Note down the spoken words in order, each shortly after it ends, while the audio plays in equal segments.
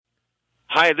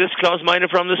Hi, this is Klaus Meine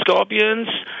from the Scorpions.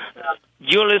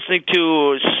 You're listening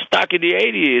to Stuck in the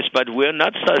 80s, but we're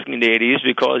not stuck in the 80s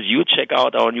because you check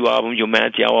out our new album,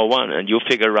 Humanity Hour 1, and you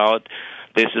figure out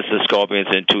this is the Scorpions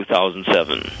in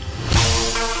 2007.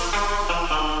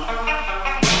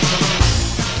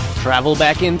 Travel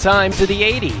back in time to the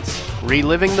 80s,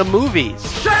 reliving the movies.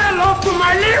 Say hello to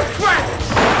my little friend!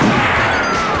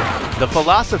 The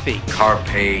philosophy.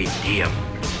 Carpe diem.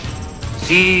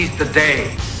 Seize the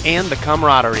day. And the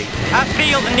camaraderie. I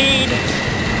feel the need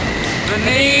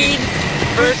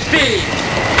for speed.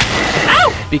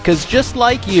 Ow! Because just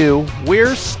like you,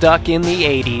 we're stuck in the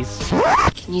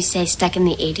 80s. Can you say stuck in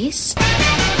the 80s?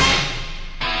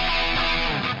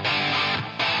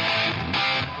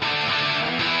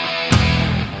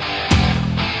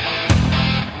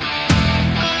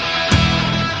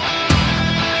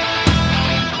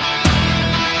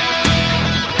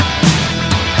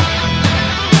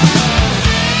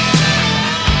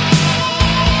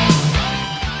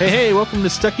 Hey, welcome to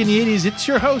Stuck in the 80s. It's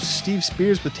your host, Steve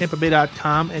Spears with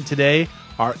TampaBay.com, and today,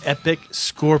 our epic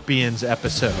Scorpions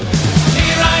episode. Here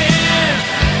I am,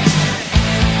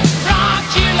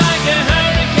 rock you like a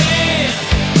hurricane.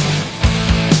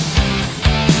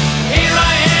 Here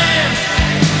I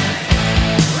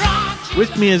am, rock you.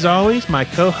 With me, as always, my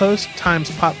co-host,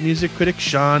 Times pop music critic,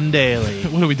 Sean Daly.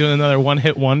 What are we doing, another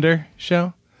one-hit wonder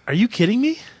show? Are you kidding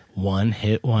me?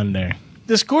 One-hit wonder.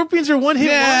 The Scorpions are one-hit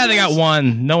Yeah, wonders? they got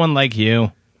one. No one like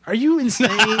you. Are you insane?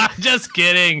 Just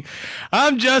kidding.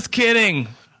 I'm just kidding.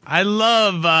 I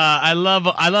love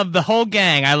the whole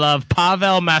gang. I love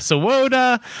Pavel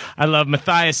Masawoda. I love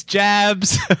Matthias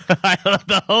Jabs. I love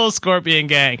the whole Scorpion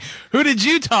gang. Who did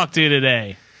you talk to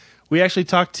today? We actually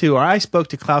talked to, or I spoke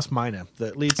to Klaus Meine,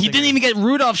 the lead singer. You didn't even get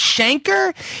Rudolph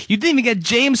Schenker? You didn't even get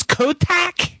James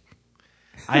Kotak?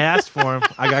 I asked for him.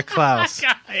 I got Klaus.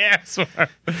 Yeah, I swear.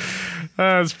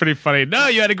 That's pretty funny. No,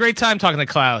 you had a great time talking to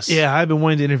Klaus. Yeah, I've been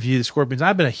wanting to interview the Scorpions.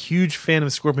 I've been a huge fan of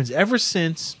the Scorpions ever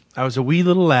since I was a wee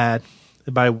little lad.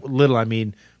 By little, I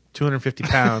mean 250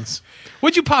 pounds.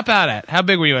 What'd you pop out at? How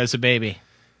big were you as a baby?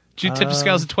 Did you tip the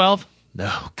scales at 12?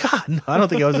 No, God, no. I don't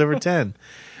think I was ever 10.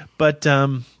 But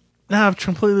now I've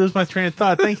completely lost my train of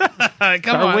thought. Thank you.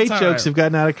 Our weight jokes have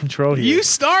gotten out of control here. You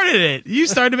started it. You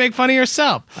started to make fun of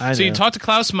yourself. I So you know. talked to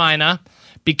Klaus Meine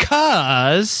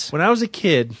because... When I was a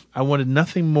kid, I wanted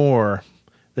nothing more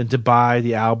than to buy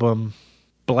the album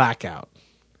Blackout.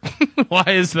 Why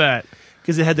is that?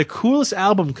 Because it had the coolest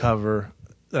album cover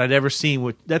that I'd ever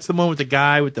seen. That's the one with the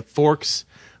guy with the forks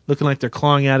looking like they're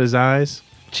clawing out his eyes.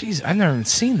 Jeez, I've never even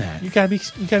seen that. You gotta be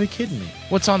kidding me.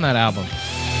 What's on that album?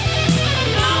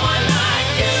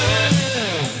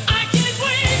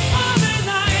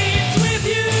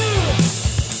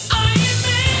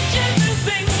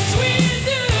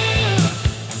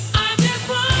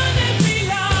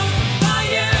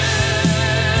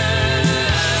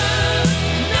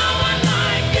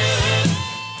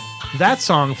 That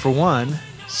song, for one,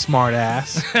 smart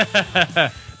ass.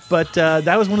 But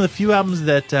that was one of the few albums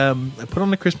that I put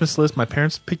on the Christmas list. My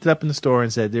parents picked it up in the store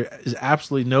and said, there is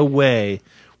absolutely no way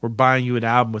we're buying you an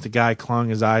album with a guy clawing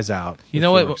his eyes out. You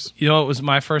know what? You know what was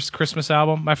my first Christmas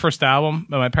album? My first album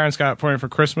that my parents got for me for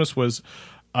Christmas was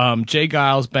Jay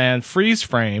Giles' band Freeze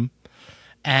Frame.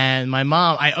 And my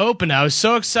mom, I was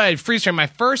so excited. Freeze Frame, my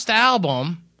first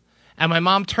album. And my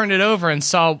mom turned it over and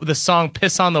saw the song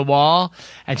Piss on the Wall.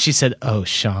 And she said, "Oh,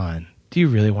 Sean, do you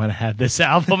really want to have this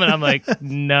album?" And I'm like,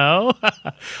 "No,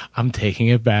 I'm taking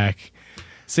it back."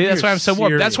 See, that's You're why I'm so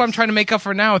warped. That's serious. what I'm trying to make up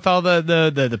for now with all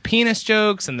the penis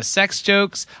jokes and the sex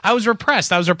jokes. I was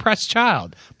repressed. I was a repressed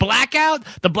child. Blackout?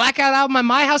 The Blackout album at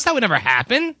my house? That would never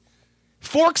happen.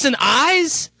 Forks and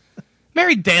Eyes?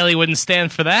 Mary Daly wouldn't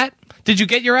stand for that. Did you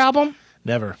get your album?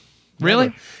 Never. Really?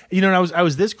 Never. You know, I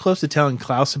was this close to telling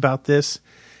Klaus about this,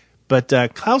 but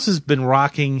Klaus has been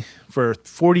rocking for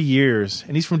 40 years,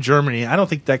 and he's from Germany. I don't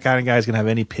think that kind of guy is going to have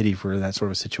any pity for that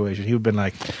sort of situation. He would have been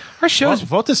like, Our show's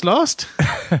what is lost?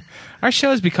 Our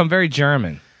show has become very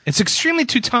German. It's extremely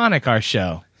Teutonic, our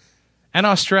show. And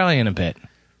Australian a bit.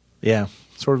 Yeah,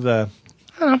 sort of the...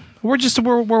 I don't know.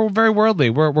 We're very worldly.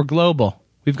 We're global.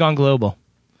 We've gone global.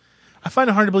 I find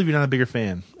it hard to believe you're not a bigger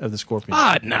fan of the Scorpions.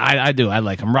 No, I do. I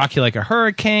like them. Rock You Like a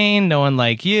Hurricane, No One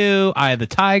Like You, Eye of the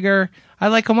Tiger. I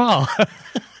like them all.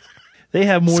 They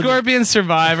have more Scorpion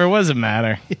Survivor, what does it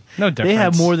matter? No difference. They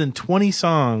have more than 20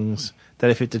 songs that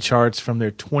have hit the charts from their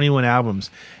 21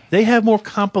 albums. They have more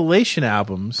compilation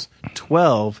albums,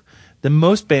 12, than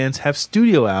most bands have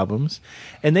studio albums.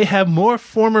 And they have more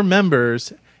former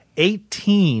members,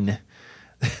 18,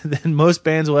 than most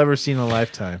bands will ever see in a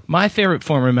lifetime. My favorite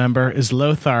former member is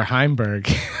Lothar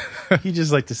Heimberg. You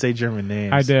just like to say German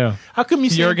names. I do. How come you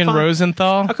say Jürgen I'm fine?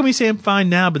 Rosenthal, How come you say I'm fine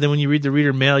now, but then when you read the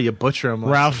reader mail, you butcher them?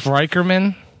 Ralph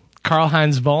Reicherman,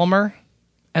 Karl-Heinz Vollmer,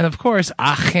 and of course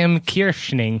Achim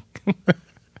Kirchning.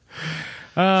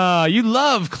 You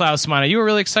love Klaus Meine. You were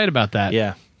really excited about that.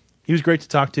 Yeah, he was great to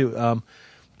talk to.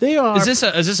 They are. Is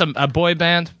this a boy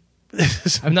band?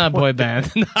 I'm not a boy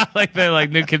band. Not like they're like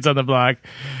New Kids on the Block.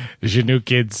 Is your New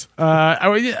Kids?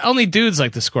 Only dudes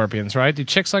like the Scorpions, right? Do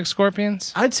chicks like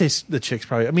Scorpions? I'd say the chicks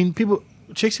probably. I mean,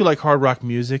 chicks who like hard rock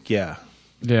music, yeah,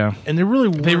 Yeah. and they really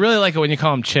like it when you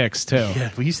call them chicks too.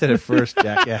 Yeah, well, you said it first,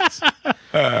 Jack. Yes.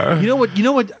 You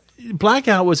know what?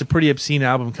 Blackout was a pretty obscene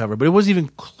album cover, but it wasn't even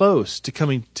close to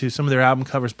coming to some of their album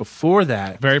covers before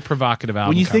that. Very provocative album.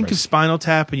 When you think of covers. Spinal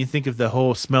Tap and you think of the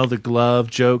whole "Smell the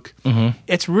Glove" joke,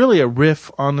 it's really a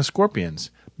riff on the Scorpions,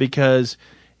 because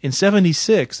in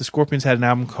 '76 the Scorpions had an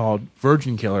album called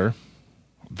Virgin Killer,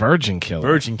 Virgin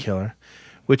Killer.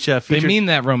 which They featured, mean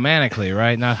that romantically,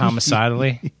 right? Not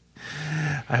homicidally.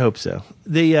 I hope so.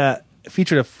 They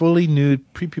featured a fully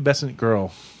nude prepubescent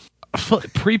girl.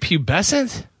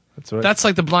 Prepubescent? That's right. That's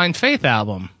like the Blind Faith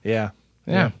album. Yeah.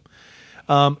 Yeah.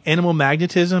 Animal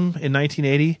Magnetism in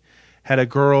 1980 had a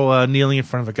girl kneeling in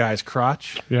front of a guy's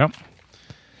crotch. Yep.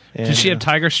 And, Did she have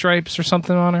tiger stripes or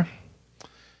something on her?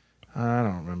 I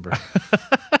don't remember.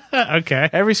 Okay.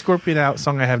 Every Scorpion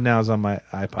song I have now is on my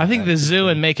iPod. I think The Zoo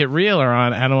and Make It Real are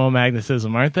on Animal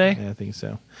Magnetism, aren't they? Yeah, I think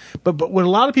so. But what a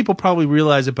lot of people probably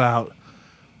realize about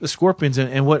the Scorpions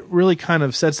and what really kind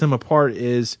of sets them apart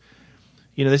is,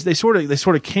 you know, they sort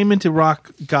of came into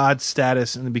rock god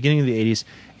status in the beginning of the 80s,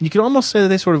 and you could almost say that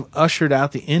they sort of ushered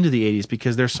out the end of the 80s,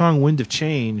 because their song "Wind of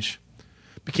Change"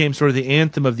 became sort of the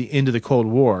anthem of the end of the Cold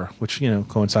War, which, you know,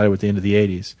 coincided with the end of the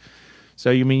 80s. So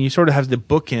you sort of have the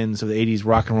bookends of the 80s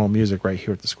rock and roll music right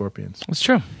here at the Scorpions. It's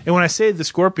true. And when I say the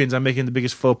Scorpions, I'm making the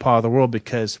biggest faux pas of the world,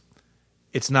 because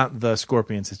it's not the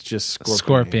Scorpions, it's just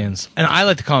Scorpions. And I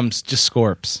like to call them just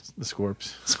Scorps. The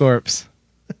Scorps. Scorps.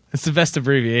 It's the best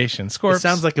abbreviation. Scorps. It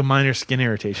sounds like a minor skin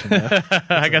irritation, though.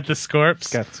 I got the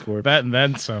Scorps. Got the Scorps. That and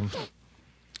then some.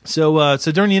 So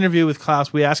during the interview with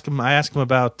Klaus, I asked him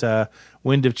about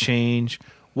Wind of Change,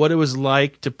 what it was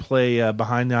like to play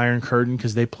behind the Iron Curtain,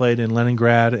 because they played in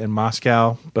Leningrad and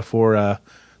Moscow before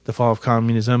the fall of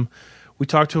communism. We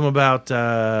talked to him about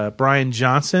Brian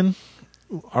Johnson,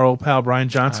 our old pal Brian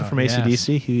Johnson from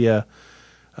AC/DC. Yes.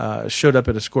 He showed up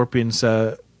at a Scorpions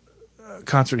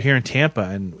concert here in Tampa,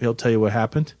 and he'll tell you what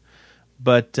happened.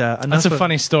 But That's a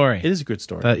funny story. It is a good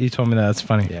story. You told me that. That's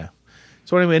funny. Yeah.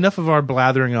 So anyway, enough of our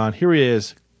blathering on. Here he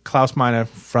is, Klaus Meine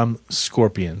from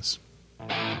Scorpions.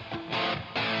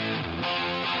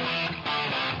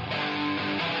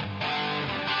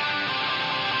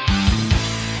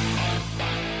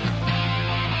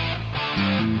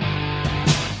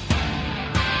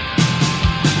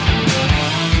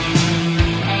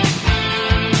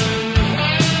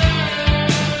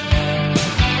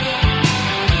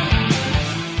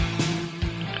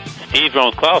 Steve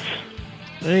from Klaus.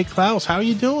 Hey, Klaus, how are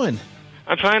you doing?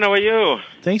 I'm fine. How are you?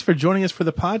 Thanks for joining us for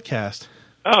the podcast.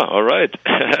 Oh, all right.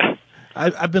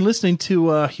 I've been listening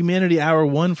to Humanity Hour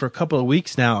 1 for a couple of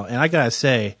weeks now, and I got to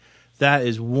say, that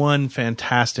is one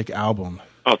fantastic album.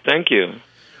 Oh, thank you.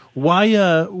 Why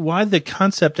the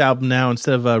concept album now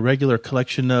instead of a regular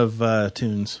collection of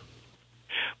tunes?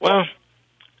 Well,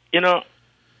 you know,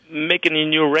 making a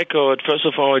new record, first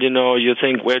of all, you know, you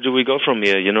think, where do we go from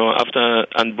here? You know, after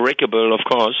Unbreakable, of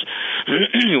course,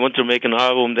 you want to make an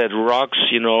album that rocks,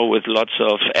 you know, with lots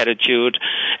of attitude,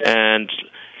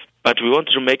 but we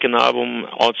wanted to make an album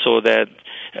also that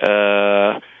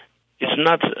it's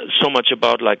not so much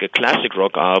about like a classic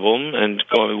rock album, and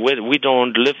we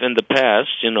don't live in the past,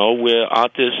 you know, we're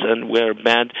artists and we're a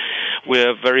band,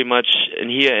 we're very much in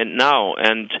here and now,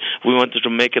 and we wanted to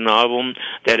make an album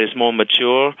that is more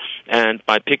mature, and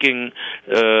by picking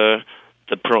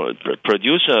the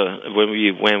producer,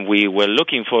 when we were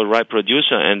looking for the right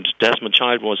producer, and Desmond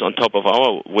Child was on top of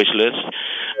our wish list,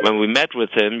 when we met with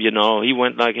him, you know, he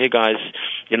went like, hey guys,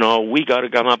 you know, we got to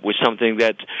come up with something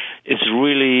that is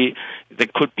really,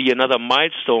 that could be another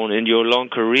milestone in your long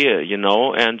career, you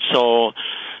know, and so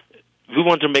we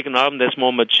want to make an album that's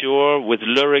more mature, with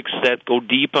lyrics that go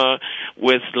deeper,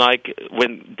 with like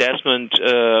when Desmond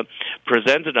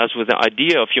presented us with the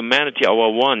idea of Humanity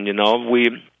Hour 1, you know,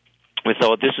 we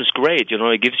thought, this is great, you know,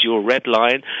 it gives you a red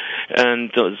line, and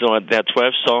so there are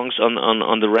 12 songs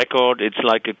on the record. It's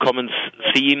like a common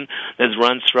theme that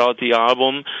runs throughout the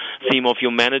album, theme of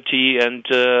humanity, and,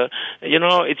 you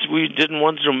know, we didn't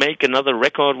want to make another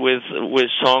record with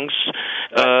songs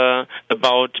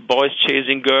about boys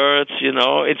chasing girls, you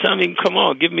know. Come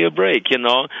on, give me a break, you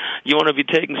know. You want to be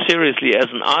taken seriously as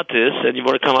an artist, and you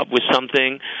want to come up with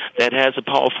something that has a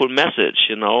powerful message,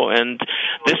 you know. And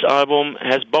this album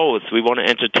has both. We want to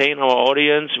entertain our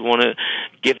audience. We want to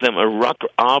give them a rock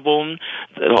album,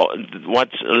 what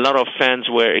a lot of fans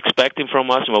were expecting from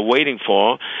us and were waiting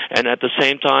for. And at the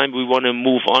same time, we want to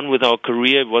move on with our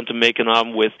career. We want to make an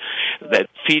album that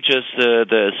features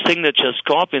the signature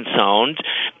Scorpion sound,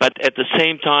 but at the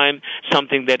same time,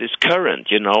 something that is current,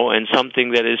 you know, and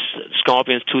something that is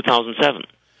Scorpion's 2007.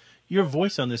 Your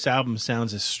voice on this album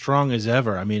sounds as strong as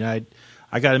ever. I mean, I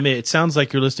got to admit, it sounds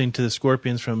like you're listening to the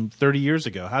Scorpions from 30 years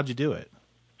ago. How'd you do it?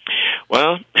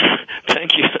 Well,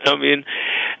 thank you. I mean,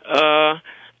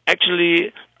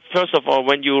 actually, first of all,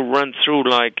 when you run through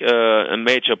like a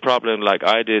major problem like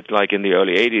I did, like in the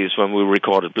early 80s when we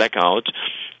recorded Blackout,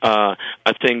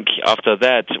 I think after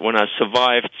that, when I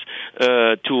survived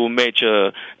two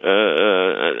major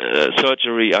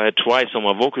surgery, I had twice on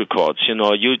my vocal cords. You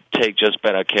know, you take just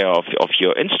better care of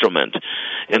your instrument,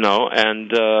 you know,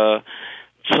 and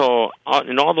so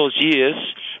in all those years,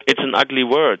 it's an ugly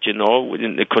word, you know,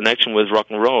 in the connection with rock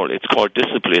and roll. It's called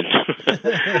discipline.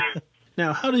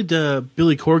 Now, how did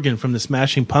Billy Corgan from the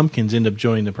Smashing Pumpkins end up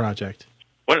joining the project?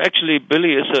 Well, actually,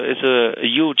 Billy is a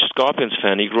huge Scorpions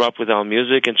fan. He grew up with our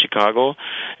music in Chicago,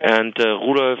 and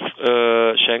Rudolf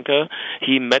Schenker,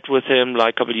 he met with him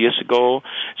like a couple of years ago.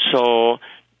 So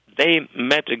they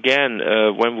met again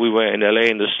when we were in LA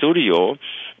in the studio.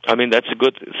 I mean, that's a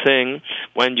good thing.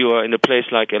 When you are in a place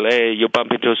like LA, you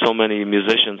bump into so many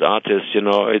musicians, artists, you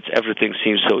know, everything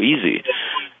seems so easy,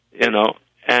 you know.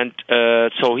 And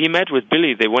so he met with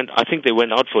Billy. I think they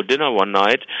went out for dinner one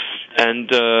night, and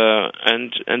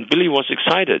Billy was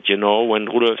excited, you know, when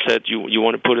Rudolf said, you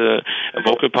want to put a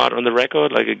vocal part on the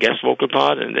record, like a guest vocal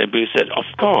part, and Billy said, of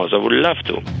course, I would love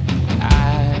to.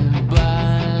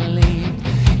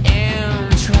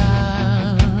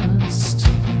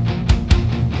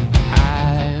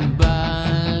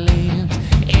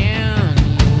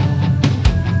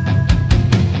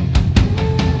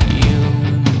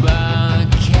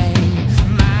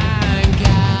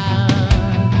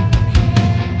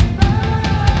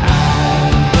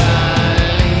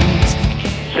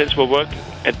 Since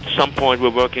at some point we're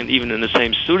working even in the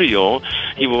same studio.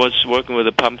 He was working with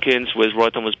the Pumpkins, with Roy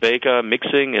Thomas Baker,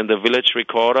 mixing in the Village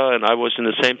Recorder, and I was in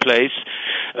the same place,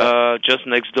 just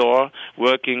next door,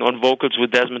 working on vocals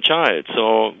with Desmond Child.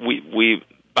 So we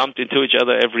bumped into each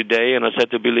other every day, and I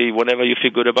said to Billy, whenever you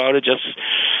feel good about it, just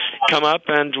come up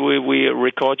and we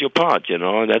record your part, you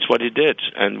know, and that's what he did.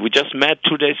 And we just met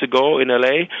 2 days ago in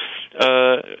L.A.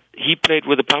 He played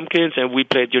with the Pumpkins, and we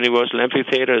played Universal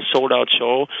Amphitheater, a sold-out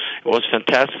show. It was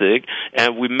fantastic.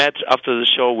 And we met after the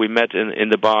show. We met in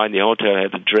the bar in the hotel,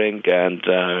 had a drink, and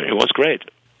it was great.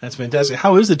 That's fantastic.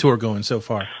 How is the tour going so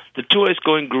far? The tour is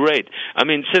going great. I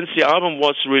mean, since the album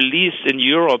was released in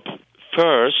Europe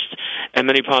first and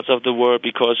many parts of the world,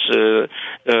 because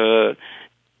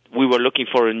we were looking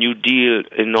for a new deal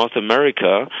in North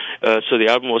America, so the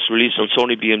album was released on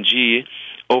Sony BMG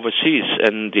overseas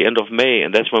in the end of May,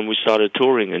 and that's when we started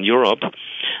touring in Europe.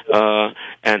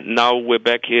 And now we're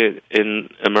back here in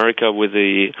America with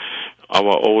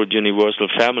our old Universal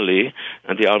family,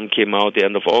 and the album came out the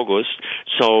end of August.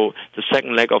 So the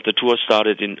second leg of the tour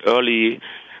started in early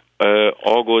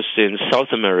August in South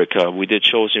America. We did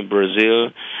shows in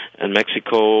Brazil and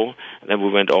Mexico, and then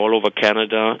we went all over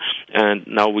Canada, and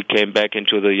now we came back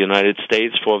into the United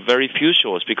States for very few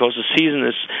shows because the season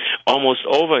is almost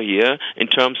over here in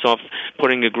terms of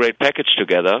putting a great package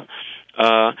together.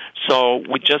 So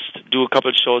we just do a couple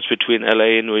of shows between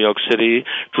LA and New York City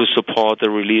to support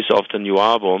the release of the new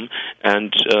album,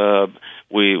 and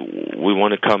we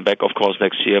want to come back, of course,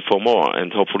 next year for more,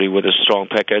 and hopefully with a strong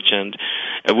package. And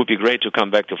it would be great to come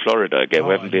back to Florida again.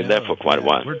 We haven't been there for quite a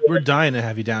while. We're dying to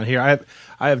have you down here.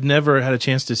 I have never had a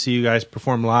chance to see you guys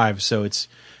perform live, so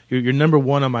you're number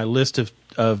one on my list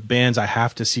of bands I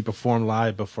have to see perform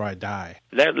live before I die.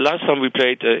 That last time we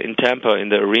played in Tampa in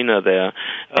the arena there,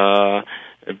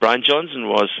 Brian Johnson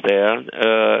was there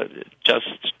just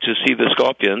to see the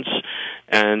Scorpions,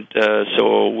 and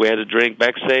so we had a drink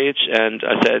backstage, and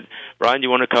I said, Brian, you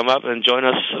want to come up and join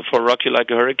us for Rock You Like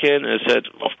a Hurricane? And I said,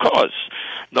 of course,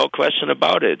 no question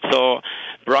about it. So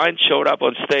Brian showed up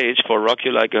on stage for Rock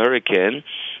You Like a Hurricane,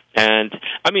 and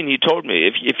I mean, he told me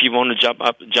if you want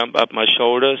to jump up my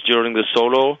shoulders during the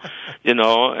solo, you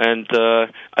know, and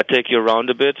I take you around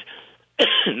a bit,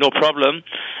 no problem.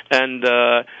 And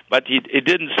but he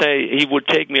didn't say he would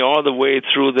take me all the way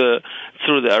through the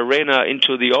arena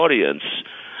into the audience.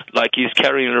 like he's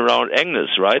carrying around Agnes,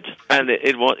 right? And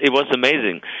it was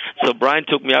amazing. So Brian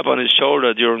took me up on his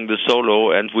shoulder during the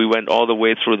solo, and we went all the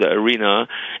way through the arena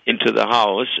into the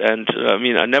house. And I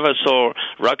mean, I never saw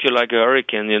 "Rock You Like a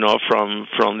Hurricane," you know, from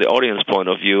the audience point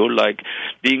of view, like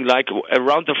being like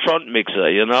around the front mixer,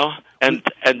 you know. And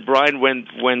Brian went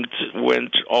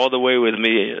all the way with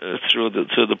me through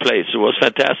the place. It was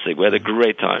fantastic. We had a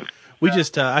great time. We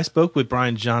just I spoke with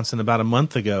Brian Johnson about a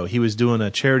month ago. He was doing a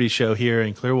charity show here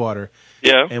in Clearwater.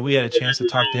 Yeah. And we had a chance to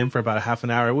talk to him for about a half an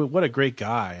hour. What a great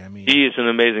guy. I mean, he is an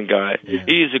amazing guy. Yeah.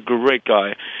 He is a great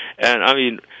guy. And I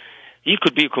mean, he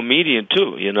could be a comedian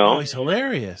too, you know. Oh, he's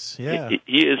hilarious. Yeah.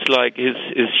 He is like, his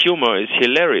humor is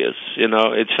hilarious, you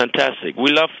know. It's fantastic.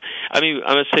 We love, I mean,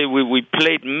 I must say we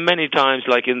played many times,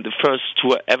 like in the first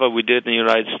tour ever we did in the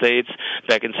United States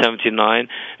back in 79.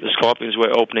 The Scorpions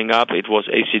were opening up. It was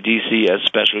AC/DC as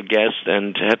special guest,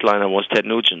 and headliner was Ted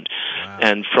Nugent. Wow.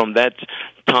 And from that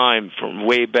time, from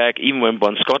way back, even when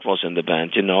Bon Scott was in the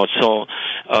band, you know. So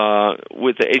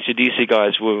with the AC/DC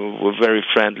guys, we're very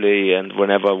friendly, and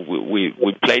whenever we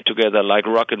play together, like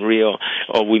Rock in Rio,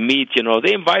 or we meet, you know,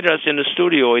 they invited us in the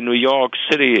studio in New York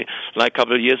City like a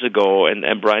couple of years ago,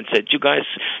 and Brian said, "You guys,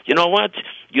 you know what?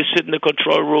 You sit in the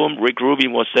control room." Rick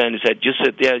Rubin was there, and he said, "You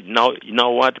sit there. Now, you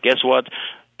know what? Guess what?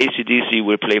 AC/DC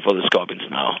will play for the Scorpions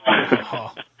now."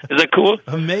 Oh. Is that cool?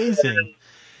 Amazing.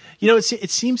 You know, it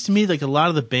seems to me like a lot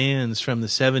of the bands from the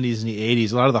 70s and the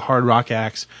 80s, a lot of the hard rock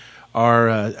acts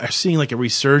are seeing like a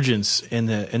resurgence in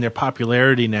their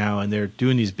popularity now, and they're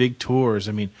doing these big tours.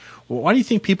 I mean, why do you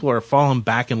think people are falling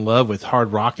back in love with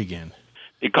hard rock again?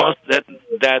 Because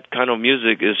that kind of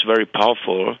music is very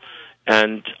powerful,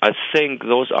 and I think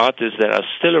those artists that are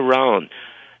still around,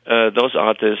 those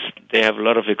artists, they have a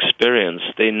lot of experience.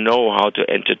 They know how to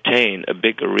entertain a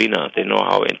big arena. They know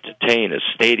how to entertain a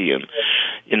stadium.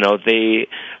 You know,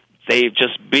 they've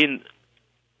just been,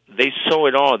 they saw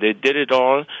it all. They did it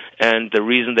all, and the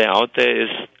reason they're out there is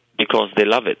because they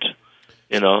love it.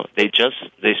 You know, they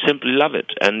simply love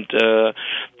it. And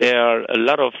there are a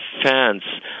lot of fans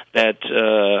that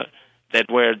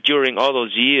were during all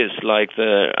those years, like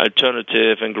the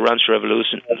alternative and grunge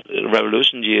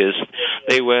revolution years,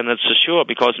 they were not so sure,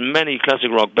 because many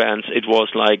classic rock bands, it was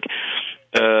like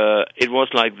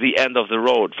the end of the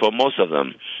road for most of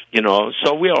them, you know.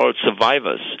 So we are all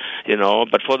survivors, you know.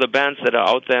 But for the bands that are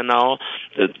out there now,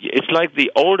 it's like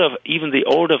even the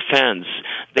older fans,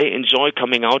 they enjoy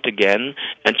coming out again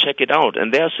and check it out,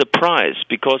 and they're surprised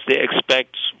because they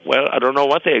expect, well, I don't know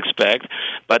what they expect,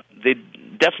 but they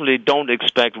definitely don't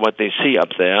expect what they see up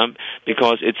there,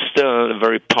 because it's still a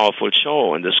very powerful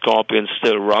show, and the Scorpions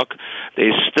still rock. They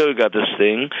still got this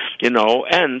thing, you know.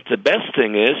 And the best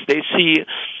thing is they see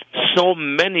so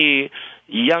many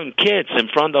young kids in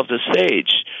front of the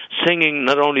stage singing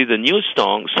not only the new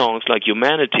songs like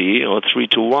Humanity or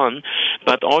 3-2-1,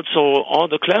 but also all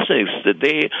the classics. That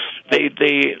they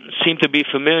seem to be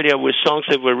familiar with songs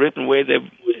that were written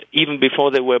even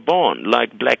before they were born,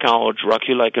 like Blackout, Rock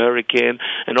You Like a Hurricane,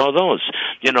 and all those,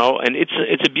 you know. And it's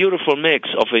a beautiful mix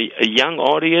of a young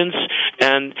audience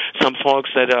and some folks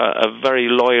that are very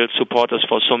loyal supporters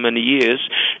for so many years,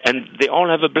 and they all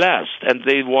have a blast. And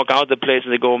they walk out the place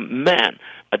and they go, "Man,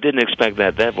 I didn't expect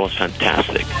that. That was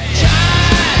fantastic."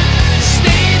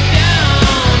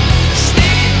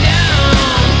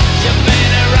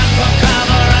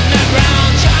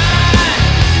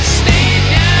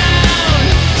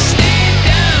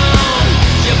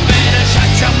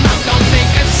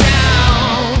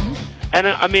 And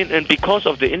I mean, and because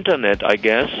of the internet, I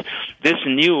guess, this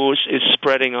news is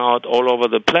spreading out all over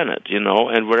the planet, you know,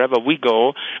 and wherever we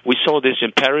go, we saw this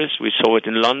in Paris, we saw it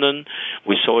in London,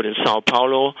 we saw it in Sao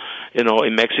Paulo, you know,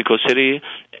 in Mexico City.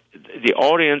 The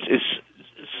audience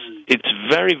it's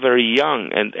very, very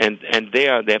young, and they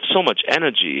have so much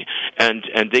energy, and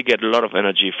they get a lot of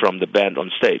energy from the band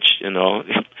on stage, you know.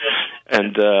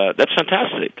 And that's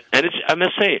fantastic. And I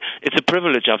must say, it's a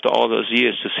privilege after all those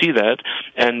years to see that,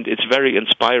 and it's very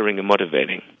inspiring and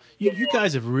motivating. You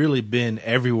guys have really been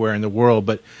everywhere in the world,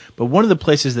 but one of the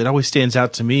places that always stands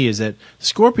out to me is that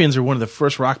Scorpions are one of the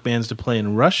first rock bands to play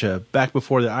in Russia back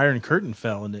before the Iron Curtain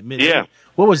fell in the mid-80s. Yeah.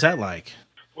 What was that like?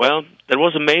 Well, that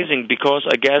was amazing because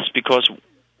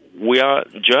we are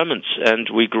Germans, and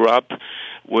we grew up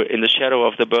in the shadow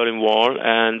of the Berlin Wall,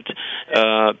 and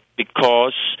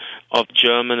because of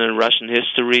German and Russian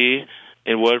history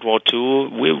in World War II,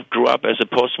 we grew up as a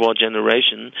post-war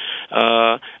generation.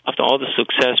 After all the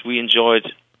success we enjoyed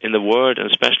in the world, and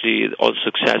especially all the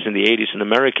success in the 80s in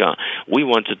America, we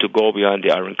wanted to go behind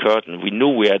the Iron Curtain. We knew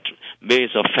we had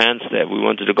millions of fans there. We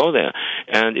wanted to go there,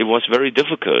 and it was very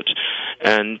difficult.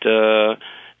 And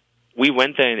we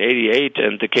went there in '88,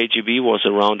 and the KGB was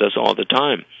around us all the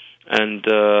time, and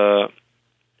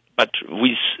but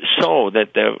we saw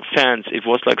that their fans, it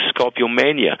was like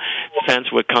Scorpiomania.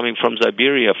 Fans were coming from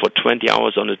Siberia for 20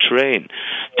 hours on a train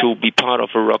to be part of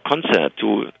a rock concert,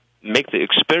 to make the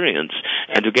experience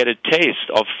and to get a taste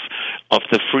of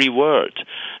the free world.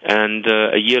 And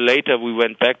a year later, we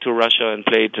went back to Russia and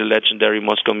played the legendary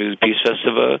Moscow Music Peace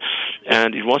Festival.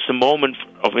 And it was a moment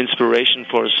of inspiration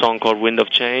for a song called Wind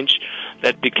of Change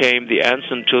that became the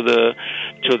anthem to the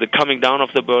coming down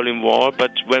of the Berlin Wall. But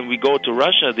when we go to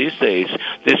Russia these days,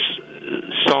 this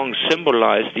song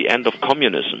symbolized the end of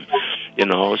communism. You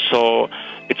know, so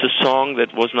it's a song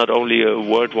that was not only a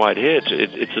worldwide hit,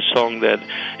 it's a song that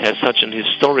has such an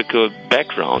historical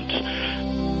background.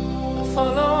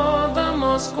 Follow the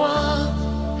Moskva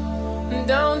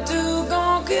down to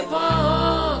Gorky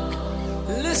Park,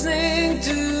 listening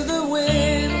to the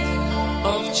wind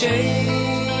of change.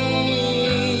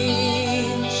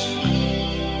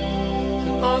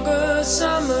 An August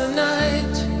summer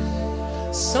night,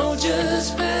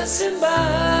 soldiers passing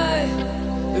by,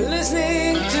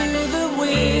 listening to the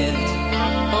wind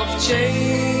of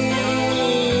change.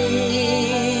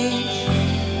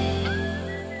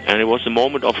 And it was a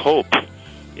moment of hope.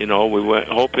 You know, we were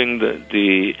hoping that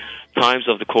the times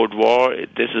of the Cold War,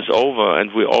 this is over,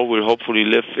 and we all will hopefully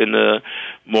live in a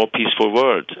more peaceful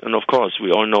world. And of course,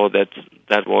 we all know that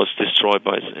that was destroyed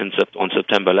on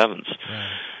September 11th. Right.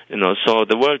 You know, so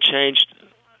the world changed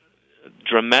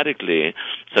dramatically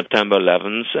September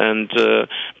 11th, and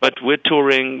but we're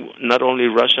touring not only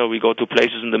Russia, we go to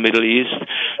places in the Middle East,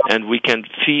 and we can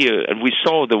feel, and we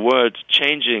saw the world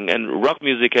changing, and rock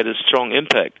music had a strong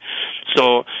impact.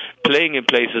 So playing in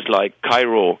places like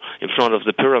Cairo, in front of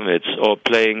the pyramids, or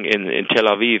playing in Tel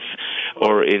Aviv,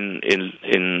 or in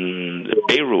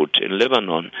Beirut, in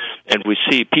Lebanon, and we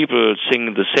see people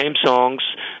singing the same songs,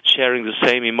 sharing the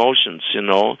same emotions, you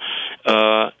know,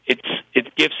 it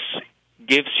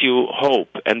gives you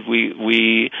hope, and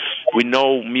we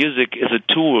know music is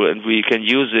a tool, and we can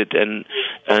use it, and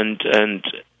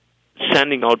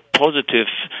sending out positive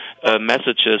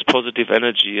messages, positive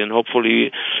energy, and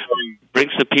hopefully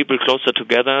brings the people closer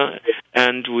together,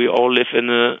 and we all live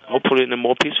hopefully in a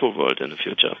more peaceful world in the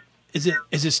future. Is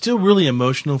it still really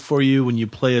emotional for you when you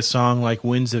play a song like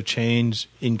Winds of Change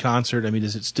in concert? I mean,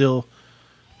 is it still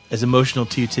as emotional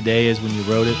to you today as when you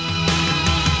wrote it?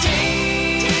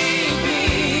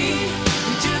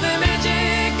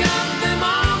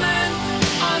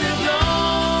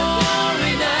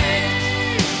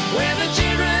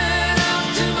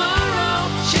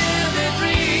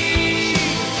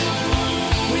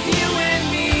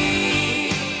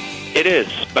 It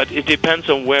is, but it depends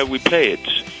on where we play it.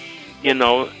 You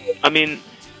know, I mean,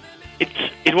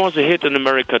 it was a hit in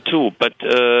America too, but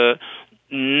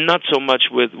not so much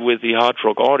with the hard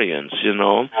rock audience. You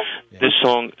know, this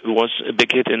song was a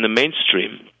big hit in the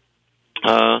mainstream.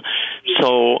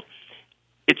 So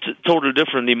it's a total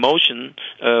different emotion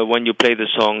when you play the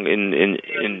song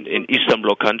in Eastern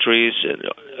Bloc countries,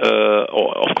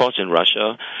 or of course in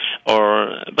Russia,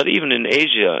 but even in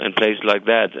Asia and places like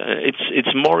that.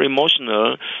 It's more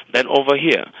emotional than over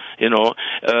here. You know,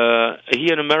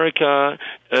 here in America,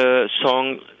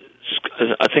 song,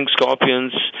 I think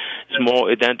Scorpions is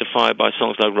more identified by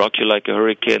songs like Rock You Like a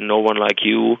Hurricane, No One Like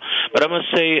You. But I must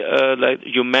say, like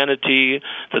Humanity,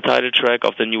 the title track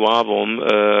of the new album,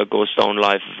 goes down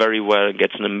live very well and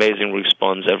gets an amazing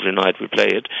response every night we play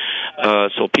it.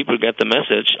 So people get the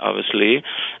message, obviously.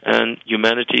 And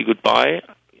Humanity, Goodbye,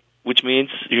 which means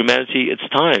humanity, it's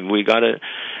time. We gotta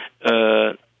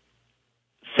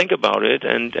think about it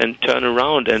and turn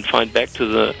around and find back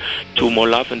to more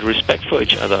love and respect for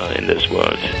each other in this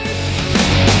world.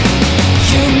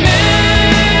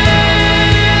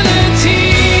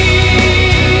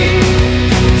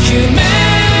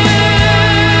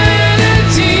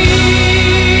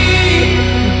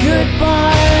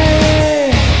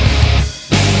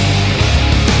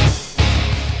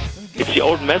 It's the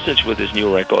old message with this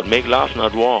new record, make love,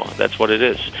 not war. That's what it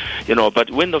is. You know,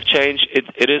 but Wind of Change,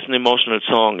 it is an emotional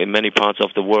song in many parts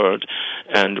of the world.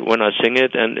 And when I sing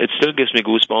it, and it still gives me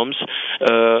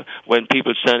goosebumps, when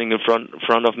people standing in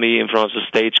front of me, in front of the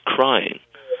stage, crying.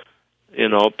 You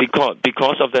know,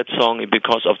 because of that song, and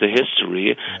because of the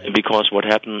history, and because what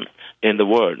happened in the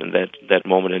world in that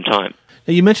moment in time.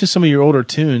 Now, you mentioned some of your older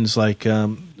tunes, like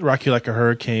Rock You Like a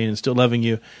Hurricane and Still Loving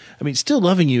You. I mean, Still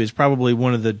Loving You is probably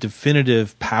one of the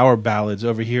definitive power ballads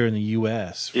over here in the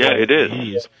U.S. Yeah, it is.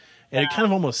 80s. And it kind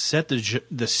of almost set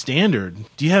the standard.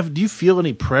 Do you feel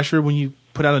any pressure when you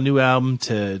put out a new album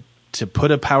to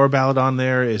put a power ballad on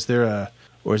there? Or is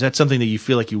that something that you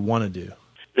feel like you want to do?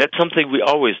 that's something we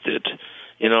always did.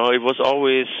 You know, it was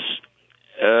always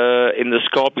in the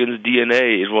Scorpions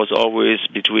DNA. It was always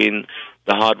between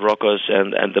the hard rockers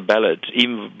and the ballad,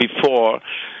 even before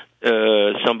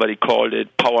somebody called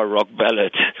it power rock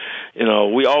ballad. You know,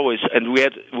 we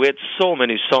had so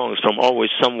many songs, from Always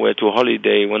Somewhere to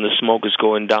Holiday, When the Smoke is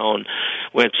Going Down.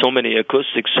 We had so many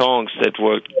acoustic songs that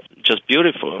were just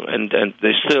beautiful, and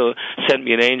they still Send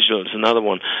Me an Angel is another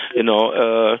one. You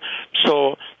know,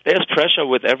 so there's pressure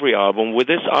with every album. With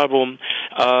this album,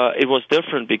 it was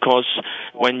different, because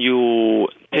when you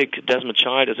pick Desmond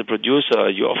Child as a producer,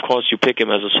 of course you pick him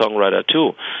as a songwriter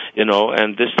too, you know,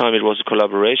 and this time it was a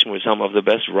collaboration with some of the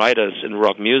best writers in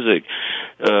rock music.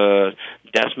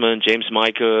 Desmond, James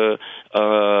Michael,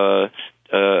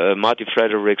 Marty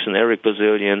Fredericks and Eric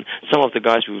Bazillion, some of the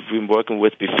guys we've been working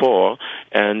with before,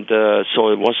 and so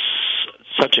it was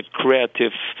such a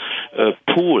creative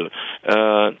pool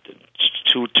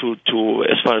to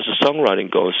as far as the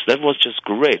songwriting goes. That was just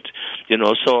great, you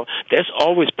know. So there's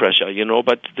always pressure, you know,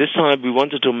 but this time we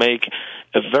wanted to make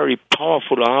a very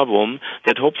powerful album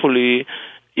that hopefully,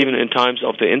 even in times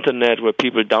of the internet where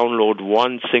people download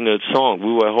one single song,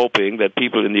 we were hoping that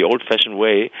people in the old-fashioned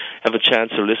way have a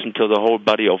chance to listen to the whole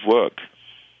body of work.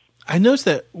 I noticed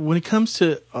that when it comes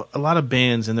to a lot of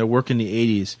bands and their work in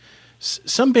the 80s,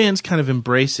 some bands kind of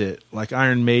embrace it, like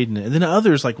Iron Maiden, and then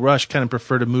others, like Rush, kind of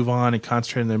prefer to move on and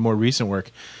concentrate on their more recent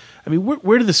work. I mean,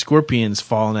 where do the Scorpions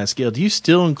fall on that scale? Do you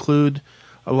still include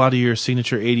a lot of your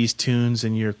signature 80s tunes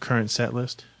in your current set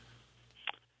list?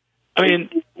 I mean,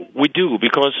 we do,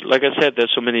 because, like I said,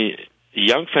 there's so many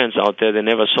young fans out there that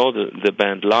never saw the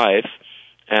band live,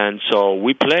 and so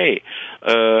we play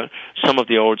some of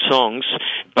the old songs,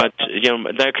 but you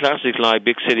know, they're classics like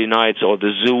Big City Nights or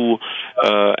The Zoo,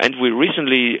 and we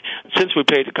recently, since we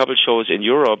played a couple shows in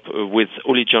Europe with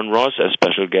Uli John Ross as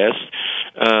special guest,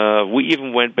 we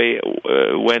even went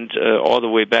all the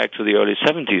way back to the early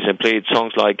 70s and played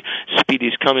songs like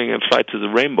Speedy's Coming and Flight to the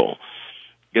Rainbow.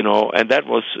 You know, and that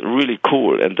was really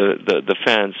cool, and the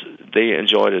fans, they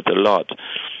enjoyed it a lot.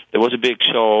 There was a big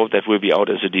show that will be out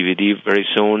as a DVD very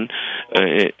soon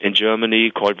in Germany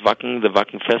called Wacken, the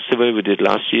Wacken Festival we did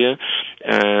last year,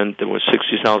 and there were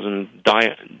 60,000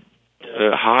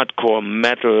 hardcore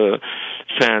metal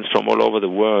fans from all over the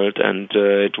world, and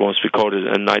we called it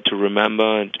A Night to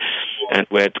Remember, and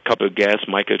we had a couple of guests,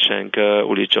 Michael Schenker,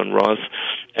 Uli John Roth,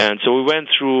 and so we went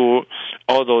through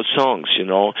all those songs, you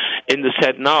know. In the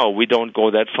set now, we don't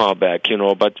go that far back, you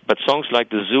know, but songs like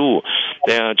The Zoo,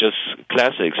 they are just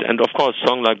classics, and of course,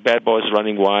 songs like Bad Boys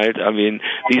Running Wild, I mean,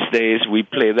 these days we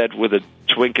play that with a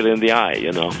twinkle in the eye,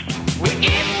 you know. We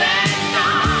give that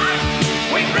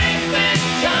time, we break that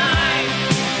time,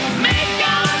 make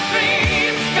our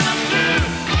dreams come true.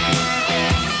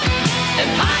 And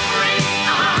hungry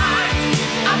eyes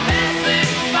are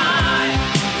passing by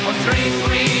on streets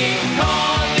we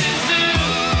call the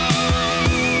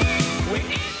zoo.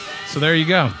 So there you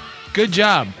go. Good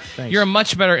job. Thanks. You're a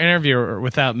much better interviewer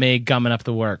without me gumming up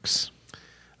the works.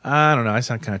 I don't know. I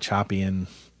sound kind of choppy and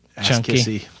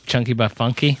ass-kissy. Chunky but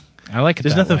funky. I like it.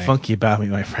 There's that nothing way. funky about me,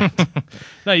 my friend.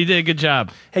 No, you did a good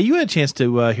job. Hey, you had a chance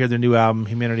to hear their new album,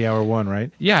 Humanity Hour 1,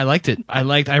 right? Yeah, I liked it.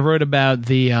 I wrote about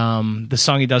the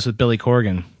song he does with Billy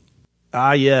Corgan.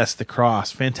 Ah, yes, The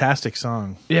Cross. Fantastic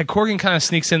song. Yeah, Corgan kind of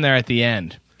sneaks in there at the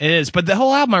end. It is, but the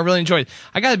whole album I really enjoyed.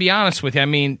 I got to be honest with you. I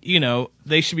mean, you know,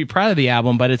 they should be proud of the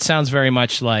album, but it sounds very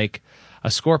much like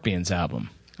a Scorpions album,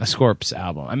 a Scorps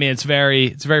album. I mean, it's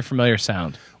very familiar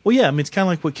sound. Well, yeah, I mean, it's kind of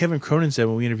like what Kevin Cronin said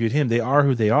when we interviewed him. They are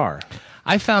who they are.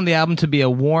 I found the album to be a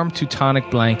warm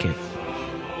Teutonic blanket,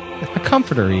 a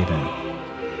comforter even,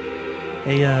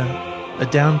 A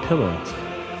down pillow.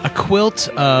 a quilt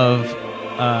of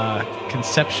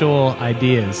conceptual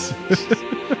ideas.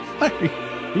 Are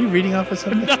you reading off of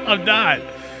something? No, I'm not.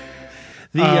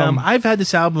 I've had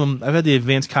this album. I've had the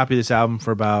advanced copy of this album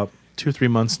for about 2 or 3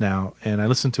 months now, and I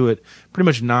listened to it pretty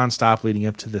much nonstop leading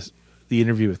up to the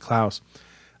interview with Klaus.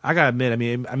 I gotta admit, I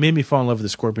mean, it made me fall in love with the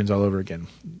Scorpions all over again.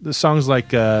 The songs like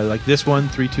this one,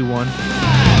 3, 2, 1.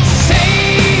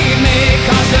 Save me,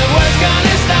 'cause the world's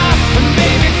gonna stop. And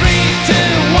baby, 3,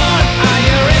 2, 1, are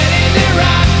you ready to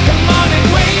rock? Come on and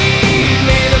wait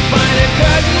me to find a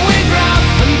curtain we drop.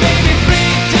 And baby, 3,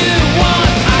 2,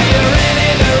 1, are you ready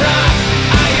to rock?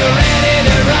 Are you ready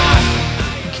to rock?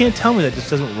 You can't tell me that this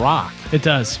doesn't rock. It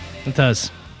does. It does.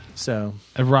 So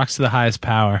It rocks to the highest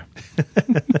power.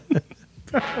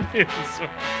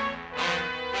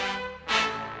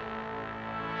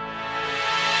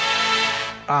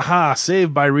 aha,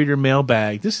 saved by reader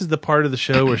mailbag. This is the part of the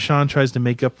show where Sean tries to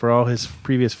make up for all his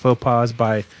previous faux pas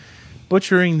by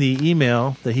butchering the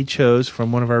email that he chose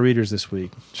from one of our readers this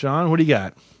week. Sean, what do you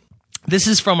got? This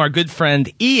is from our good friend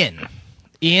Ian.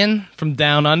 Ian from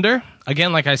Down Under.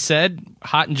 Again, like I said,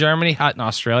 hot in Germany, hot in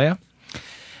Australia.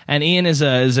 And Ian is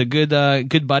a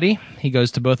good buddy. He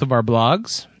goes to both of our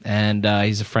blogs, and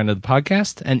he's a friend of the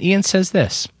podcast. And Ian says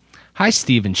this: "Hi,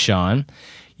 Steve and Sean.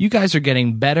 You guys are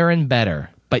getting better and better,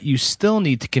 but you still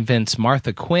need to convince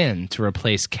Martha Quinn to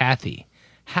replace Kathy.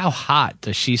 How hot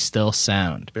does she still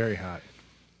sound?" Very hot.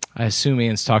 I assume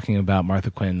Ian's talking about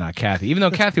Martha Quinn, not Kathy, even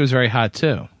though Kathy was very hot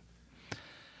too.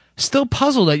 "Still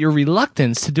puzzled at your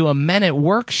reluctance to do a Men at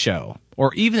Work show,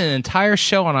 or even an entire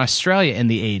show on Australia in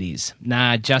the 80s.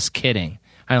 Nah, just kidding."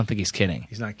 I don't think he's kidding.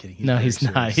 He's not kidding. No, he's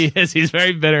not. He is. He's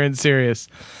very bitter and serious.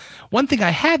 One thing I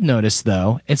had noticed,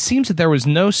 though, it seems that there was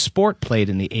no sport played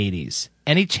in the 80s.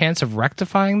 Any chance of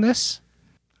rectifying this?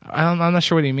 I'm not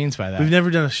sure what he means by that. We've never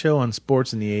done a show on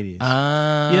sports in the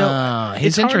 80s.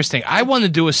 It's interesting. I want to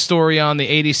do a story on the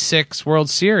 86 World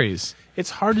Series.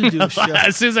 It's hard to do a show.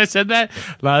 As soon as I said that,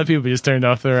 a lot of people just turned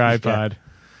off their iPod.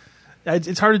 Yeah.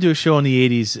 It's hard to do a show in the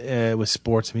 80s with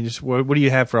sports. I mean, just what do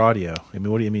you have for audio? I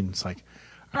mean, what do you mean? It's like,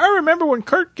 I remember when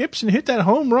Kirk Gibson hit that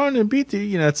home run and beat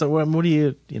the, it's like, what do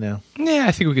you know? Yeah,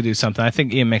 I think we could do something. I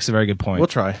think Ian makes a very good point. We'll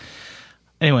try.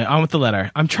 Anyway, on with the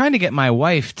letter. I'm trying to get my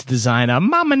wife to design a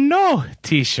Mama No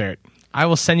t-shirt. I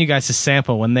will send you guys a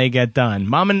sample when they get done.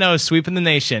 Mama No sweeping the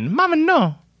nation. Mama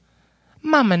No.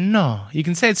 Mama No. You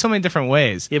can say it so many different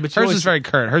ways. Yeah, but hers was very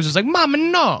curt. Hers was like, Mama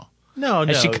No. No.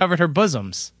 And she covered her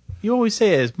bosoms. You always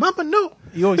say it as Mama No.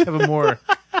 You always have a more,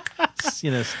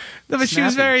 No, but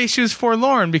snappy. she was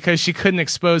forlorn because she couldn't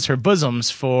expose her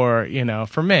bosoms for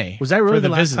me. Was that really for the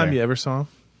last visitor. time you ever saw him?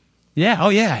 Yeah. Oh,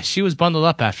 yeah. She was bundled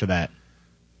up after that.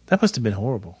 That must have been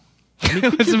horrible. I mean,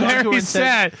 It was very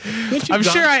sad. I'm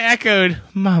sure I echoed,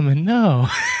 Mama, no.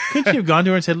 Couldn't you have gone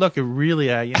to her and said, look, it really,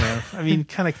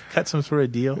 kind of cut some sort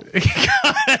of deal?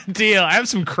 Deal. I have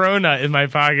some krona in my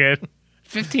pocket.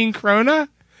 15 krona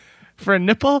for a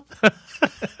nipple?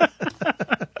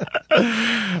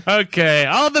 Okay.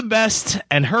 All the best,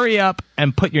 and hurry up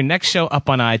and put your next show up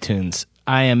on iTunes.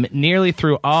 I am nearly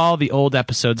through all the old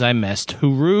episodes I missed.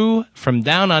 Hooroo from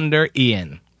Down Under,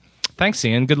 Ian. Thanks,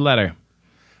 Ian. Good letter.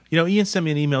 Ian sent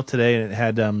me an email today, and it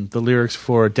had the lyrics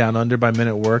for Down Under by Men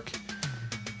at Work.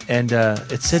 And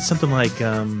it said something like,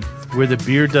 where the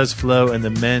beer does flow and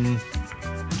the men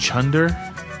chunder.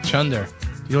 Chunder.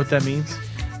 You know what that means?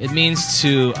 It means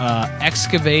to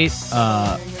excavate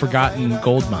a forgotten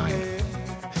gold mine.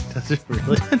 Does it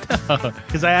really? No.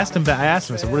 Because I asked him, I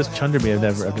said, what does chunder mean?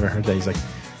 I've never heard that. He's like,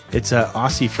 it's an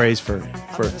Aussie phrase for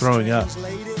throwing up.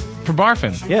 For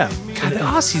barfing. Yeah. God, the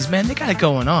Aussies, man, they got it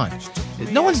going on.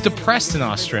 No one's depressed in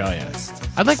Australia.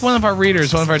 I'd like one of our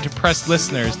readers, one of our depressed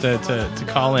listeners to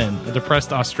call in, a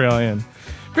depressed Australian.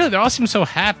 Really, they all seem so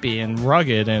happy and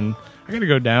rugged, and I gotta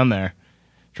go down there,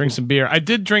 drink some beer. I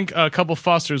did drink a couple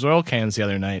Foster's oil cans the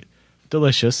other night.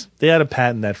 Delicious. They ought to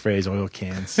patent that phrase, oil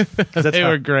cans. They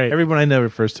were great. Everyone I know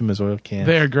refers to them as oil cans.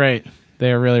 They are great.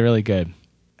 They are really, really good.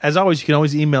 As always, you can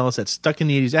always email us at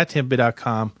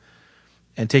stuckinthe80s@tampa.com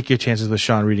and take your chances with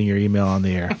Sean reading your email on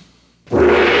the air.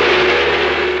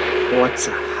 What's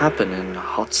happening,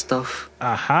 hot stuff?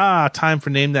 Aha, time for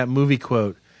Name That Movie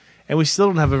Quote. And we still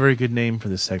don't have a very good name for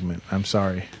this segment. I'm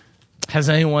sorry. Has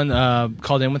anyone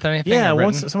called in with anything?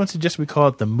 Yeah, someone suggested we call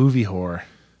it the movie whore.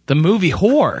 The movie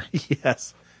whore?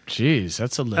 Yes. Jeez,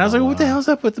 that's a little... And I was like, what the hell's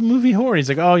up with the movie whore? He's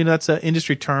like, that's an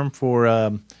industry term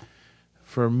for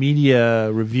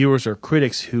media reviewers or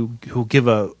critics who give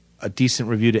a decent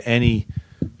review to any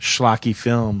schlocky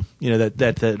film,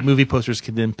 that the movie posters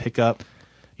can then pick up.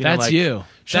 That's you.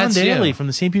 Sean That's Daly you. from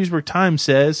the St. Petersburg Times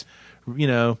says,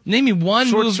 name me one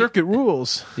Short movie. Circuit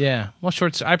rules. Yeah. Well,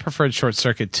 I preferred Short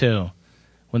Circuit too,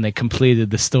 when they completed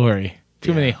the story.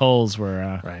 Too many holes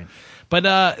were... Right. But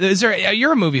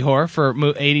you're a movie whore for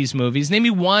 80s movies. Name me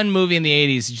one movie in the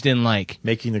 80s that you didn't like.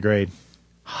 Making the Grade.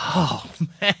 Oh,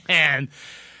 man.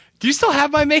 Do you still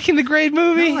have my Making the Grade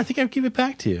movie? No, I think I'll give it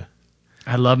back to you.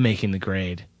 I love Making the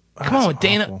Grade. Come on,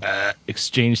 Dana.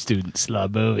 Exchange students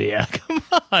love movie. Yeah, come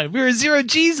on. We were 0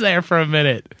 G's there for a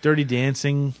minute. Dirty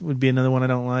Dancing would be another one I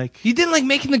don't like. You didn't like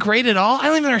Making the Grade at all? I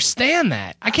don't even understand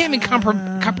that. I can't even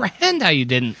comprehend how you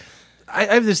didn't. I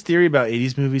have this theory about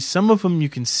 80s movies. Some of them you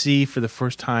can see for the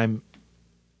first time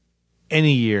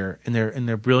any year, and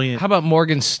they're brilliant. How about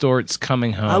Morgan Stewart's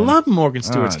Coming Home? I love Morgan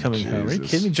Stewart's Coming Home. Are you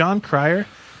Jesus. kidding me? John Cryer.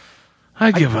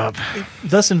 I give up.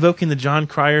 Thus invoking the John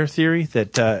Cryer theory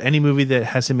that any movie that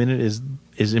has him in it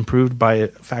is improved by a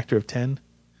factor of 10.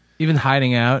 Even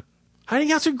Hiding Out.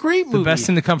 Hiding Out's a great movie. The best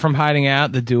thing to come from Hiding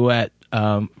Out, the duet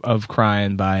of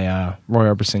Crying by Roy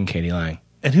Orbison and Katie Lang.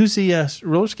 And who's he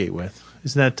roller skate with?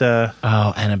 Isn't that...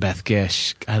 Annabeth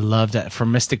Gish. I loved that. For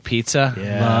Mystic Pizza,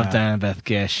 Yeah. loved Annabeth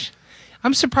Gish.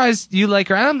 I'm surprised you like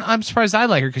her. I'm surprised I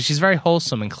like her because she's very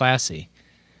wholesome and classy.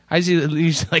 I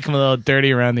usually like them a little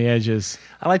dirty around the edges.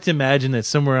 I like to imagine that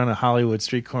somewhere on a Hollywood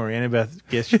street corner, Annabeth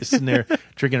Gish just sitting there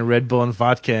drinking a Red Bull and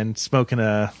vodka and smoking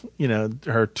her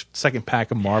second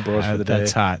pack of Marlboros for the day.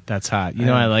 That's hot. That's hot. You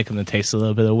know, I like them to taste a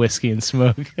little bit of whiskey and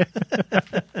smoke.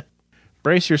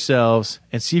 Brace yourselves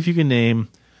and see if you can name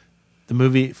the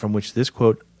movie from which this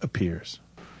quote appears.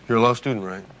 You're a law student,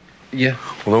 right? Yeah.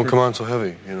 Well, don't come on so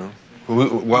heavy, you know.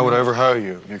 Why would I ever hire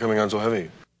you if you're coming on so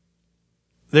heavy?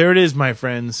 There it is, my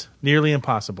friends. Nearly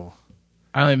Impossible.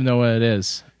 I don't even know what it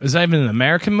is. Was that even an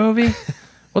American movie?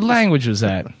 What language was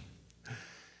that?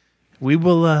 We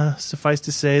will suffice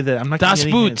to say that I'm not Das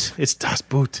getting any Boot. hints. It's Das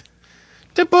Boot.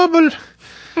 The Bubble.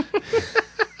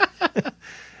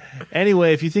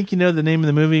 Anyway, if you think you know the name of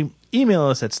the movie, email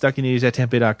us at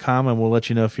stuckinities@tampa.com and we'll let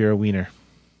you know if you're a wiener.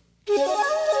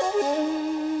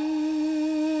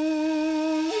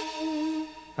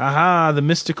 Aha, the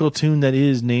mystical tune that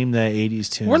is Name That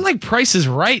 80s Tune. We're like Price is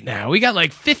Right now. We got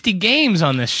like 50 games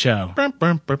on this show. I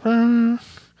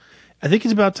think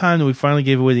it's about time that we finally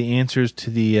gave away the answers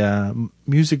to the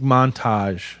music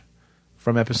montage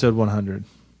from episode 100.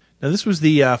 Now, this was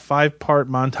the 5-part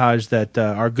montage that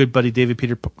our good buddy David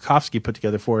Peter Kofsky put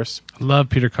together for us. Love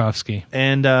Peter Kofsky.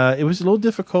 And it was a little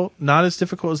difficult. Not as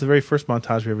difficult as the very first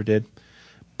montage we ever did.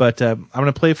 But I'm going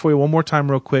to play it for you one more time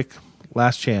real quick.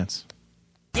 Last chance.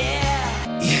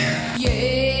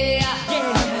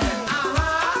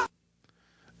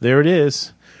 There it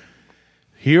is.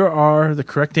 Here are the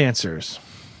correct answers.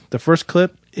 The first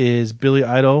clip is Billy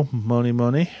Idol, Money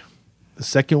Money. The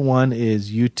second one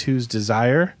is U2's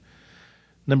Desire.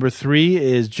 Number 3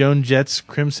 is Joan Jett's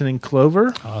Crimson and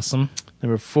Clover. Awesome.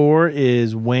 Number 4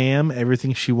 is Wham!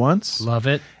 Everything She Wants. Love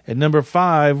it. And number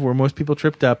 5, where most people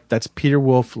tripped up, that's Peter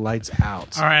Wolf, Lights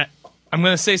Out. All right. I'm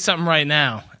going to say something right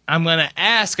now. I'm going to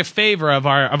ask a favor of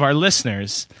our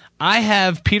listeners. I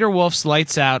have Peter Wolf's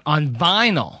Lights Out on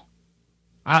vinyl.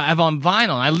 I have on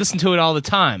vinyl. I listen to it all the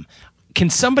time. Can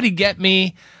somebody get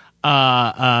me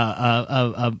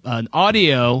an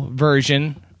audio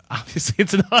version? Obviously,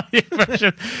 it's an audio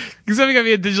version. Can somebody get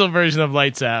me a digital version of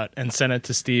Lights Out and send it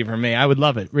to Steve or me? I would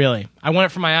love it, really. I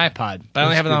want it for my iPod, but I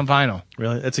only have it on vinyl.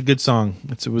 Really? That's a good song.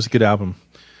 It was a good album.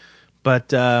 But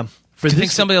for Do you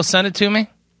think somebody will send it to me?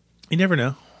 You never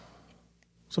know.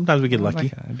 Sometimes we get lucky.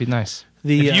 That'd be nice.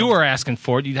 If you were asking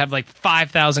for it, you'd have like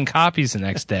 5,000 copies the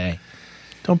next day.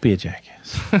 Don't be a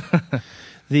jackass.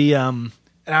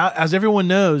 As everyone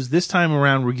knows, this time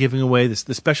around we're giving away the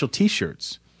special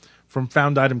T-shirts from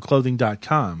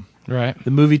FoundItemClothing.com. Right.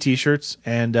 The movie T-shirts.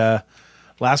 And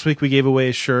last week we gave away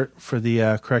a shirt for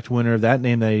the correct winner of that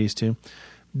Name That 80s Tune.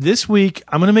 This week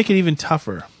I'm going to make it even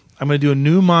tougher. I'm going to do a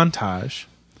new montage.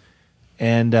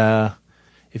 And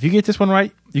if you get this one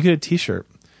right, you get a T-shirt.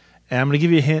 And I'm going to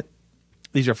give you a hint.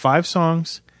 These are 5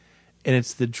 songs. And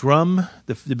it's the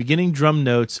beginning drum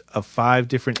notes of 5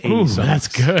 different 80s songs. That's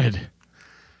good.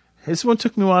 This one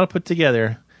took me a while to put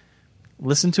together.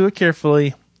 Listen to it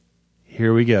carefully.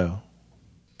 Here we go.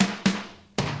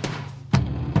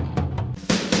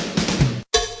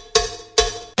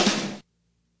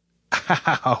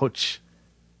 Ouch.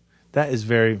 That's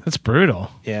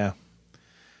brutal. Yeah.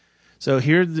 So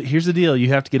here's the deal. You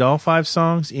have to get all 5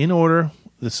 songs in order,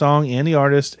 the song and the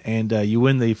artist, and you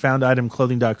win the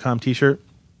FoundItemClothing.com T-shirt.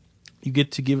 You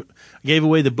get to gave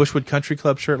away the Bushwood Country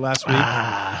Club shirt last week.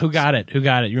 Who got it? You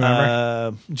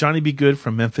remember? Johnny B. Good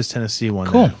from Memphis, Tennessee won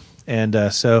Cool. that.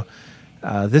 And so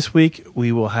this week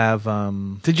we will have...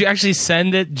 Did you actually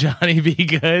send it, Johnny B.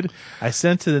 Good? I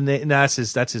sent to the... No,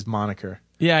 that's his moniker.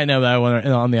 Yeah, I know that one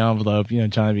on the envelope. You know,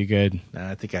 Johnny B. Good. No,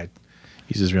 I think I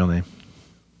used his real name.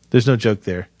 There's no joke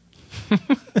there.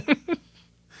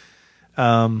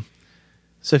 So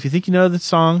if you think you know the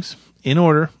songs in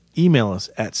order, email us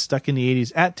at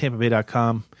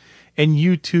stuckinthe80s@tampabay.com, and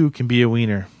you too can be a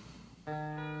wiener.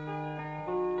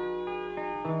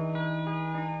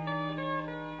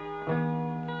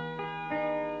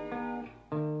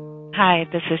 Hi,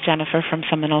 this is Jennifer from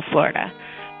Seminole, Florida.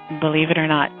 Believe it or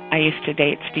not, I used to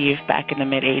date Steve back in the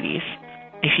mid-'80s.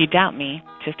 If you doubt me,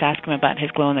 just ask him about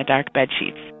his glow-in-the-dark bed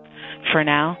sheets. For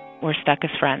now, we're stuck as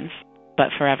friends,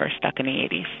 but forever stuck in the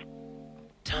 80s.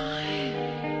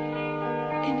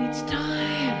 And it's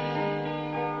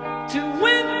time to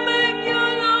win back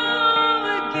your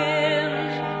love again.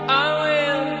 I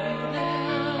will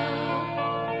now.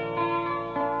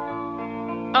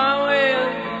 I will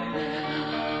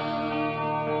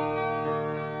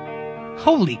now.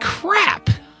 Holy crap!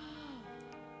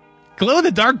 Glow in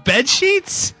the dark bed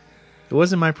sheets? It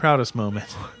wasn't my proudest moment.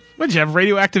 What'd you have,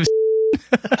 radioactive?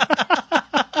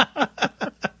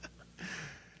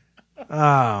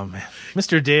 Oh man,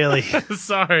 Mr. Daly.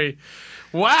 Sorry.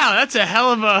 Wow, that's a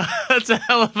hell of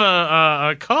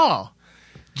a call.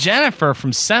 Jennifer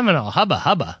from Seminole. Hubba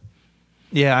hubba.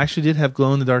 Yeah, I actually did have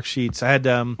glow in the dark sheets. I had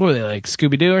What were they, like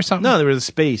Scooby Doo or something? no, they were the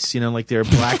space. Like they were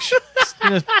black.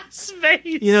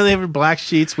 Space. They were black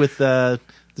sheets with the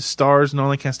stars and all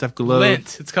that kind of stuff. Glowed.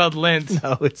 Lint. It's called lint.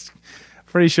 No, it's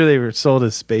pretty sure they were sold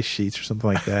as space sheets or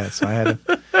something like that. So I had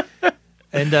them.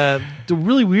 And the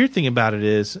really weird thing about it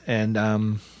is,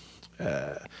 and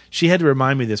she had to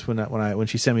remind me this when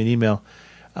she sent me an email.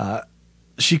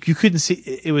 You couldn't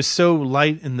see. It was so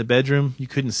light in the bedroom, you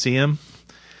couldn't see them.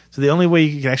 So the only way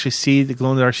you could actually see the glow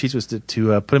in the dark sheets was to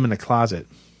put them in the closet.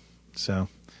 So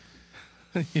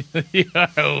You are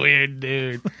a weird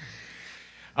dude.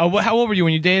 How old were you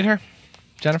when you dated her,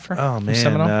 Jennifer? Oh from man,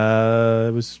 Seminole?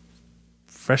 it was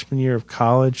freshman year of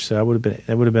college, so that would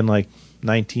have been like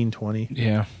 19, 20.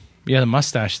 Yeah, you had a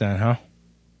mustache then, huh?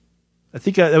 I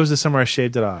think that was the summer I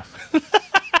shaved it off.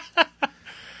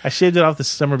 I shaved it off the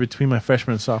summer between my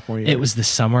freshman and sophomore year. It was the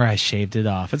summer I shaved it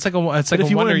off. It's like a But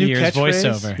if you want Wonder a new Years catchphrase,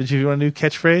 voiceover. Did you want a new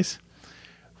catchphrase?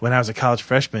 When I was a college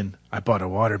freshman, I bought a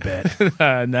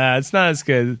waterbed. Nah, it's not as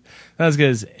good. Not as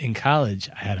good as in college.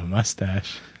 I had a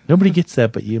mustache. Nobody gets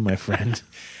that but you, my friend.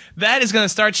 That is going to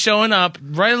start showing up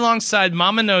right alongside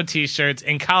Mama No t-shirts.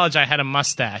 In college, I had a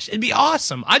mustache. It'd be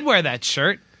awesome. I'd wear that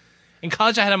shirt. In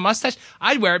college, I had a mustache.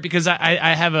 I'd wear it because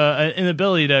I have an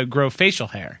inability to grow facial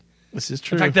hair. This is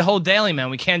true. In fact, the whole Daily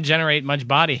Man, we can't generate much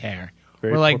body hair.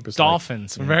 Very We're like porpoise-like.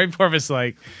 dolphins. Yeah. We're very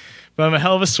porpoise-like. But I'm a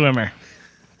hell of a swimmer.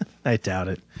 I doubt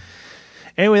it.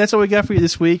 Anyway, that's all we got for you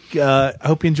this week. I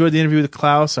hope you enjoyed the interview with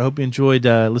Klaus. I hope you enjoyed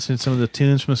listening to some of the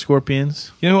tunes from the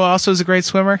Scorpions. You know who also is a great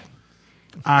swimmer?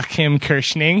 Achim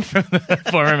Kirschning,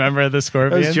 former member of the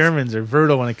Scorpions. Those Germans are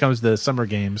brutal when it comes to summer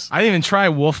games. I didn't even try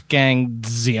Wolfgang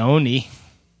Zioni.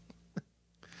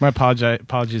 My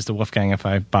apologies to Wolfgang if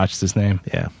I botched his name.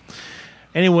 Yeah.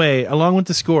 Anyway, along with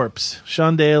the Scorps,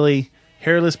 Sean Daly,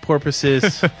 Hairless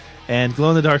Porpoises, and Glow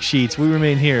in the Dark Sheets, we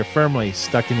remain here firmly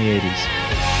stuck in the 80s.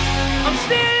 I'm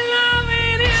still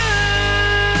loving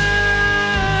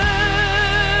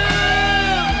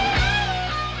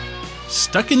you.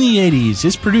 Stuck in the 80s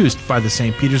is produced by the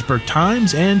St. Petersburg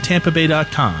Times and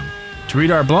TampaBay.com. To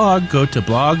read our blog, go to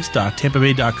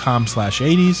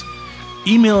blogs.tampabay.com/80s.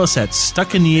 Email us at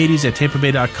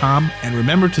stuckinthe80s@tampabay.com, and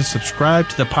remember to subscribe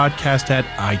to the podcast at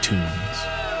iTunes.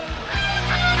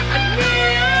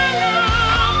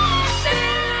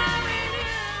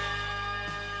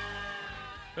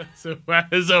 That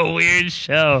is a weird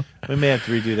show. We may have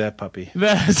to redo that puppy.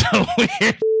 That is a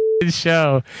weird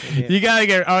show. Yeah. You gotta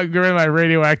get rid of my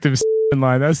radioactive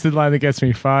line. That's the line that gets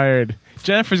me fired.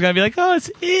 Jennifer's gonna be like, "Oh,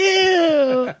 it's